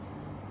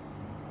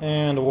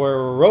And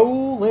we're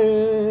rolling.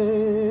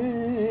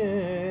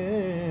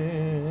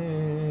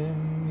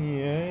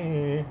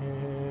 Yeah.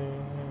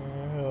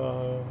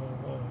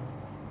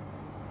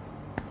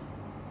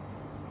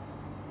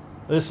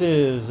 This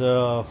is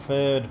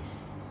Fed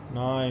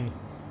 9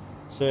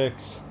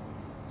 6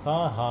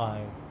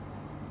 5.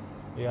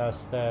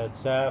 Yes,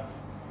 that's F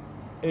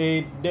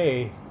 8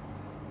 day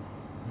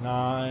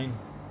 9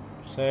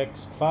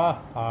 6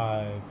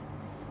 5.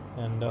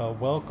 And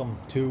welcome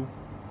to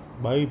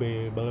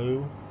Baby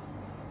Blue.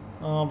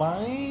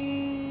 Baby.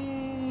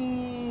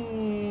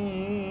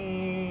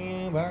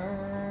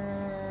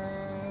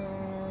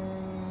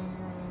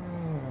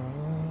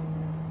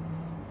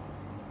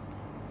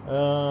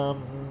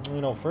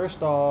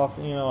 First off,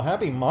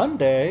 happy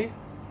Monday.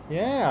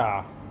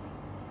 Yeah.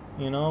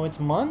 It's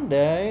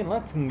Monday.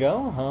 Let's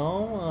go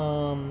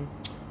home.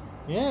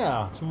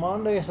 Yeah, it's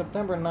Monday,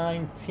 September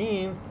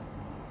 19th,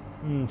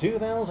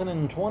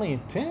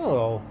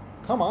 2022.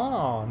 Come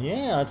on.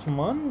 Yeah, it's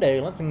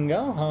Monday. Let's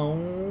go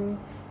home.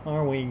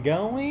 Are we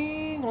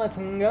going? Let's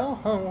go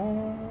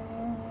home.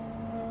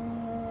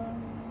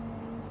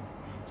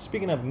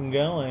 Speaking of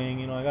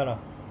going, I got a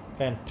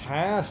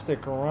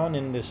fantastic run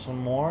in this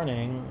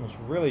morning. It was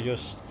really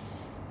just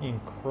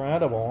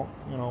incredible.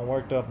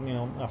 Worked up,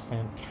 a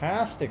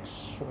fantastic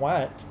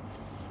sweat.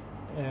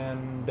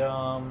 And,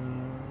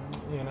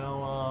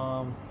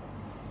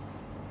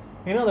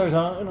 there's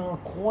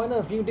quite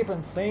a few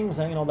different things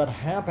that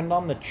happened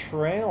on the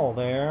trail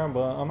there,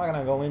 but I'm not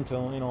gonna go into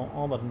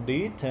all the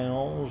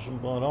details.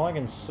 But all I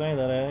can say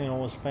that it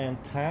was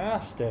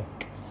fantastic.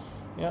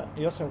 Yeah,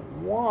 yes, it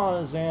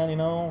was,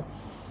 and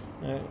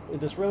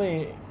this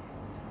really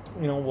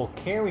will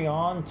carry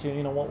on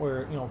to what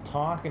we're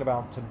talking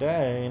about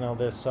today.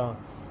 This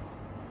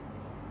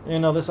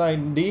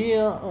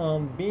idea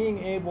of being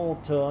able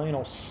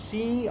to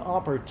see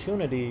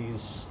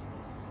opportunities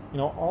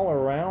all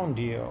around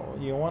you.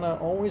 You want to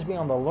always be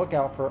on the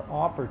lookout for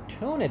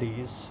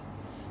opportunities,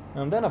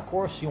 and then of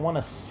course you want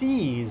to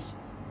seize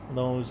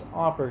those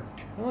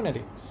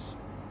opportunities.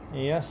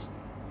 Yes,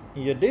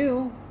 you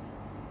do.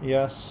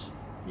 Yes,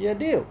 you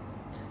do.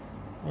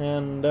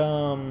 And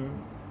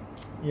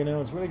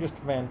it's really just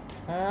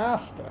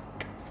fantastic.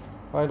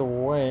 By the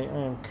way,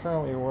 I am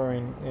currently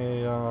wearing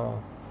I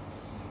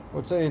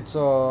would say it's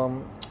a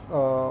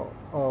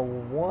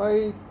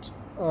white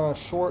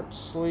short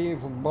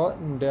sleeve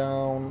button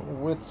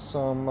down with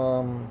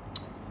some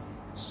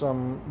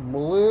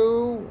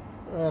blue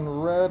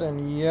and red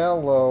and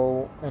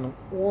yellow and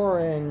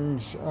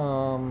orange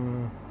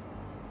kind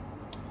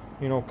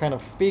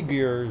of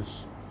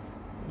figures,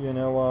 you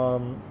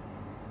know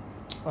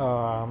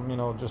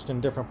just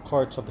in different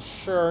parts of the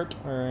shirt,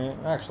 or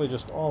actually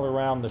just all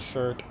around the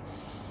shirt.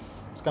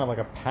 It's kind of like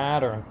a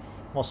pattern.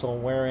 I'm also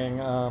wearing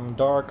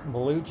dark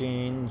blue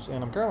jeans,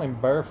 and I'm currently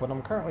barefoot.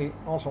 I'm currently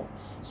also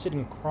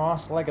sitting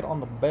cross-legged on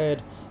the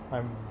bed.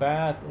 My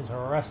back is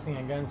resting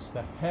against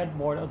the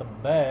headboard of the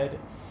bed,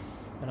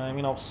 and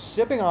I'm,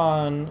 sipping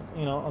on,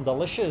 a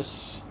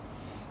delicious.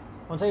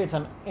 I would say it's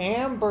an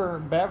amber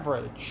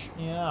beverage.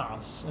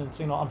 Yes, it's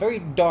a very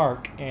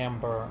dark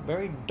amber,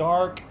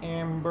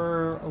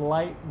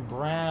 light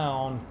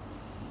brown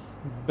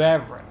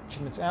beverage,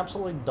 and it's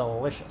absolutely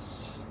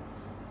delicious.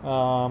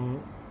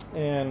 Um,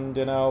 and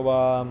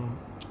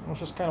it's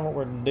just kind of what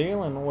we're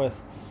dealing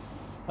with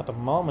at the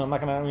moment. I'm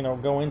not gonna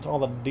go into all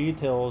the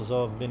details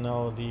of the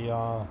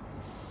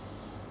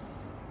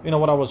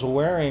what I was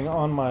wearing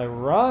on my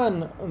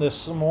run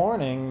this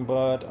morning,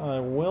 but I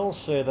will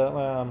say that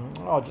I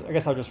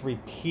guess I'll just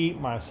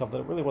repeat myself that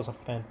it really was a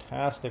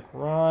fantastic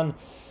run.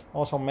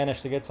 Also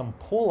managed to get some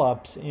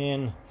pull-ups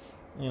in,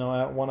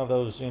 at one of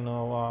those, they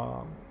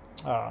kind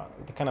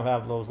of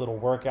have those little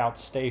workout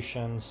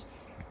stations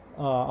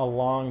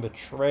along the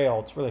trail.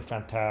 It's really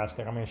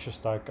fantastic. I mean, it's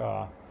just like,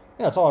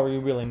 that's all you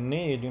really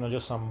need,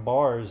 just some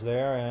bars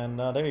there, and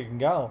there you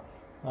go.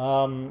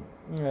 And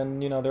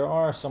there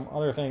are some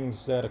other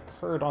things that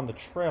occurred on the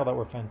trail that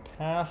were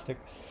fantastic,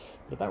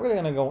 but I'm not really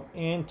going to go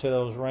into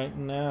those right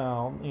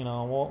now.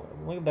 We'll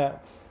leave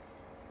that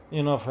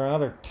for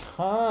another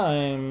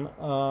time.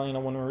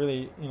 When we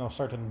really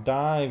start to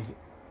dive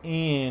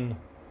in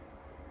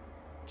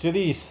to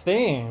these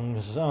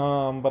things.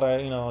 But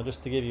I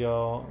just to give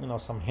you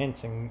some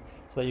hints, and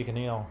so that you can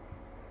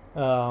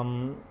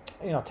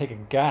take a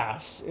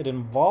guess. It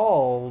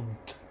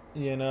involved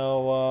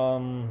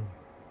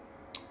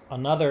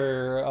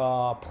another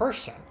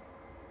person.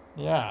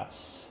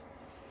 Yes.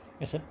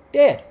 Yes, it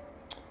did.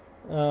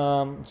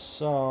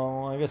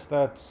 So I guess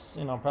that's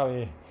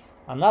probably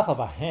enough of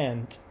a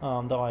hint.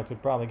 Though I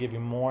could probably give you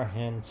more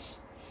hints,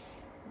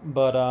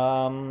 but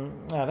I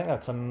think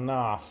that's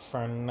enough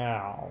for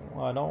now.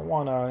 I don't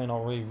want to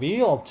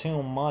reveal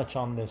too much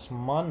on this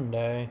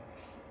Monday,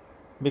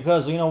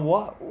 because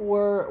what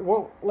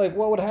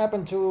would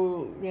happen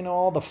to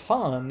all the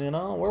fun?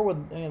 Where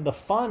would the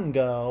fun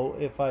go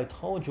if I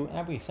told you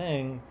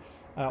everything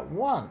at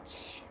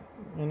once?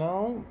 And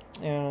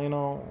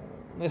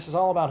this is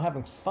all about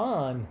having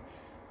fun,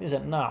 is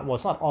it not? Well,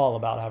 it's not all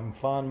about having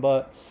fun,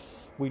 but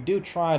we do try